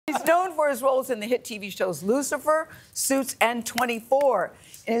known for his roles in the hit TV shows Lucifer, Suits, and 24.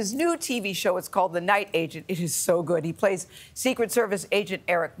 In his new TV show, it's called The Night Agent. It is so good. He plays Secret Service agent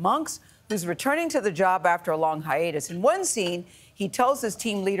Eric Monks, who's returning to the job after a long hiatus. In one scene, he tells his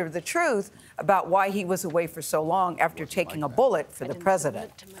team leader the truth about why he was away for so long after taking a bullet for the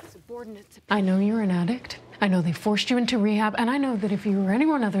president. I know you're an addict. I know they forced you into rehab, and I know that if you were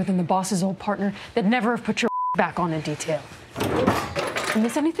anyone other than the boss's old partner, they'd never have put your back on in detail. Did I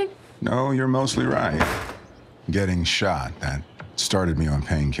miss anything? No, you're mostly right. Getting shot, that started me on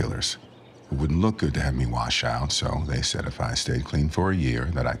painkillers. It wouldn't look good to have me wash out, so they said if I stayed clean for a year,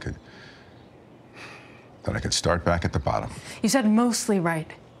 that I could start back at the bottom. You said mostly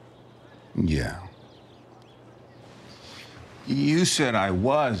right. Yeah. You said I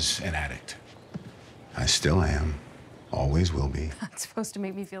was an addict. I still am. Always will be. That's supposed to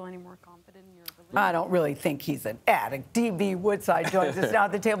make me feel any more confident in your ability. I don't really think he's an addict. D.B. Woodside joins us now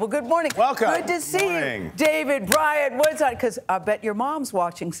at the table. Good morning. Welcome. Good to see you, David, Brian, Woodside, because I bet your mom's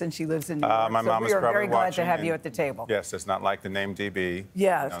watching since she lives in New York. My mom is we are probably very glad to watching, have you at the table. Yes, it's not like the name DB.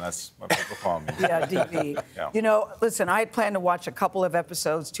 Yes. No, that's what people call me. Yeah, DB. Yeah. You know, listen, I plan to watch a couple of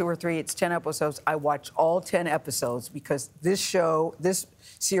episodes, 2 or 3. It's 10 episodes. I watch all 10 episodes because this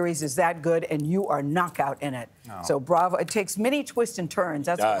series is that good, and you are knockout in it. No. So bravo. It takes many twists and turns.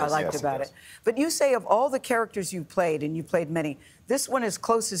 That's what I liked about it. But you say of all the characters you played, and you played many, this one is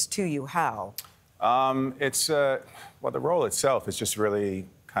closest to you. How? Well, the role itself is just really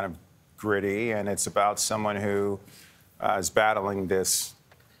kind of gritty, and it's about someone who is battling this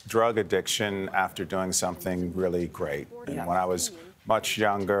drug addiction after doing something really great. And when I was much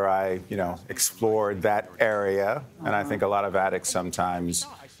younger, I, explored that area, and I think a lot of addicts sometimes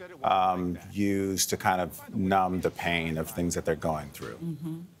use to kind of numb the pain of things that they're going through.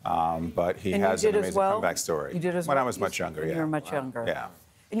 But he has an amazing comeback story. You did as when well? I was much younger, yeah. You were much younger. Yeah.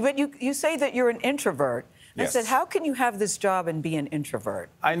 But you say that you're an introvert. Yes. I said, how can you have this job and be an introvert?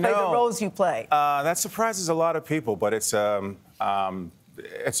 I know. Play the roles you play. That surprises a lot of people, but it's a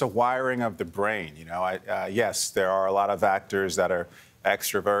wiring of the brain. Yes, there are a lot of actors that are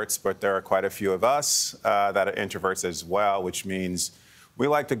extroverts, but there are quite a few of us that are introverts as well, which means we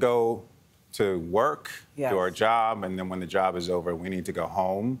like to go to work, do our job, and then when the job is over, we need to go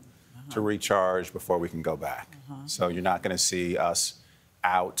home to recharge before we can go back. So you're not going to see us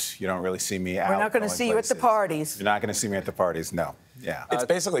out. You don't really see me out. We're not going to see you at the parties. You're not going to see me at the parties, no. Yeah. It's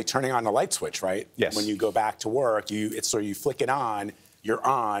basically turning on the light switch, right? Yes. When you go back to work, you flick it on, you're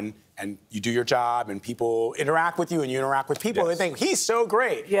on, and you do your job, and people interact with you, and you interact with people. Yes. They think, he's so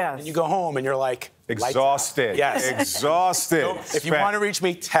great. Yes. And you go home, and you're like, exhausted. Yes. Exhausted. So if you want to reach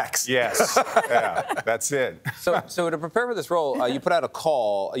me, text. Yes. Yeah, that's it. So to prepare for this role, you put out a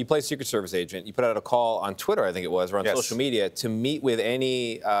call. You play Secret Service agent. You put out a call on Twitter, I think it was, or on social media, to meet with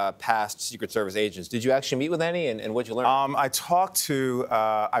any past Secret Service agents. Did you actually meet with any, and what'd you learn?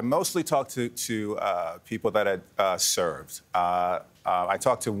 I mostly talked to people that had served. I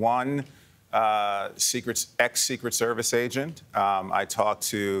talked to one ex-Secret Service agent. I talked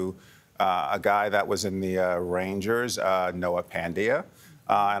to a guy that was in the Rangers, Noah Pandya.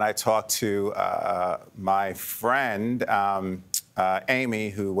 And I talked to my friend,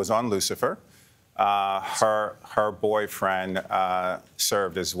 Amy, who was on Lucifer. Her boyfriend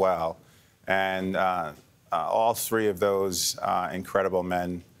served as well. And all 3 of those incredible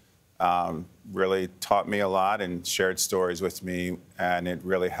men really taught me a lot and shared stories with me, and it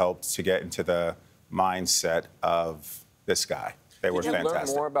really helped to get into the mindset of this guy. They were fantastic. Did you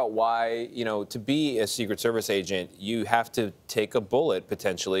learn more about why, to be a Secret Service agent, you have to take a bullet,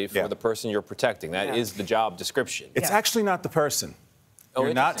 potentially, for the person you're protecting? That is the job description. It's actually not the person.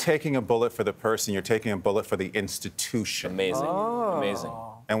 You're not taking a bullet for the person, you're taking a bullet for the institution. Amazing. Amazing.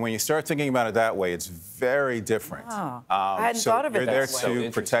 And when you start thinking about it that way, it's very different. I hadn't thought of it that way. You're there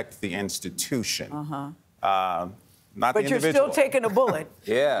to protect the institution. Not but the you're individual. still taking a bullet.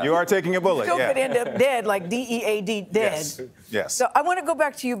 Yeah. You are taking a bullet. You still could end up dead, like DEAD, dead. Yes. Yes. So I want to go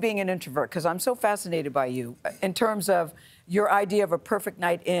back to you being an introvert, because I'm so fascinated by you in terms of your idea of a perfect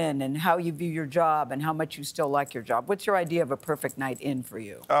night in and how you view your job and how much you still like your job. What's your idea of a perfect night in for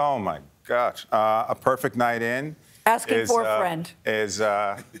you? Oh, my gosh. A perfect night in Asking for a friend. Is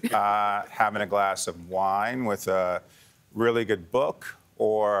having a glass of wine with a really good book,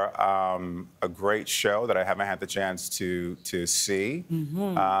 or a great show that I haven't had the chance to see,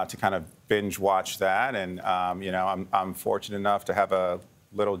 to kind of binge watch that. And I'm fortunate enough to have a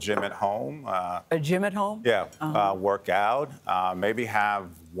little gym at home. A gym at home? Yeah, work out. Maybe have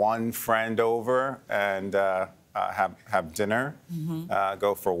one friend over and have dinner,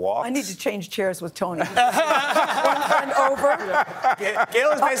 go for walks. I need to change chairs with Tony. One friend over.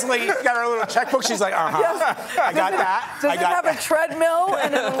 Gayle is basically got her little checkbook. She's like, Yes. I got that. Does I it got have that. a treadmill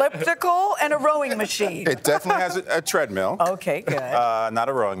and an elliptical and a rowing machine? It definitely has a treadmill. Okay, good. Not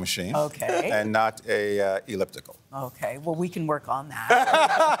a rowing machine. Okay. And not a elliptical. Okay, well, we can work on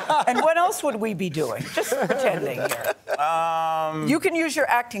that. And what else would we be doing? Just pretending here. You can use your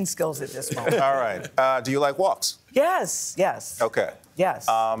acting skills at this moment. All right. Do you like walks? Yes, yes. Okay. Yes.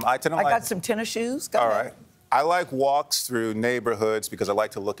 I got some tennis shoes. Go All ahead. right. I like walks through neighborhoods because I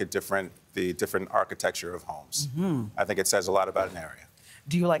like to look at the different architecture of homes. I think it says a lot about an area.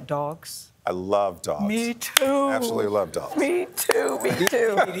 Do you like dogs? I love dogs. Me too. Absolutely love dogs. Me too, me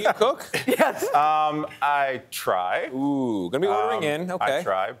too. Do you cook? Yes. I try. Ooh, gonna be ordering in. Okay. I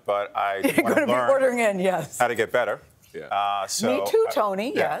try, but I You're want going to to be learn ordering in, yes. how to get better. Yeah. So, Me too, Tony,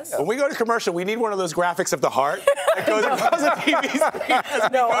 yeah. yes. When we go to commercial, we need one of those graphics of the heart that goes across the TV screen as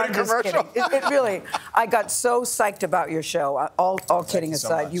we No, go to I'm just commercial. kidding. It really, I got so psyched about your show. All kidding you so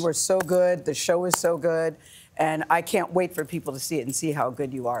aside, much. you were so good. The show is so good. And I can't wait for people to see it and see how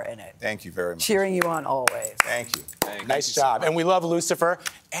good you are in it. Thank you very much. Cheering you on always. Thank you. Nice job. And we love Lucifer.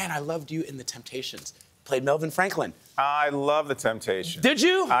 And I loved you in The Temptations. Played Melvin Franklin. I love The Temptations. Did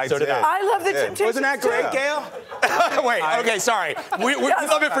you? I So did did. I. I love the Yeah. Temptations. Wasn't that great, Yeah. Gayle? Wait, okay, sorry. We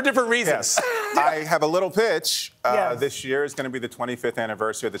love it for different reasons. Yes. I have a little pitch. Yes. This year is going to be the 25th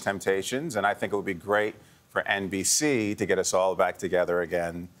anniversary of The Temptations, and I think it would be great for NBC to get us all back together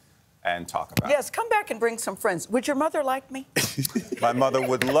again and talk about Yes, come back and bring some friends. Would your mother like me? it. My mother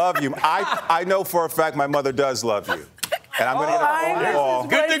would love you. I know for a fact my mother does love you. And I'm going to get a phone call.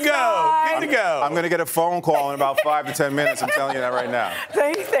 Good to go. Good to go. I'm going to get a phone call in about 5 to 10 minutes. I'm telling you that right now.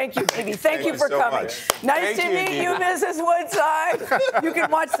 Thank you, baby. Thank you you for so coming. much. Nice Thank to you, meet you, Dina. Mrs. Woodside. You can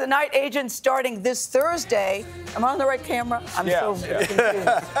watch The Night Agent starting this Thursday. Am I on the right camera? I'm so confused.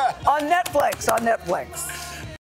 On Netflix.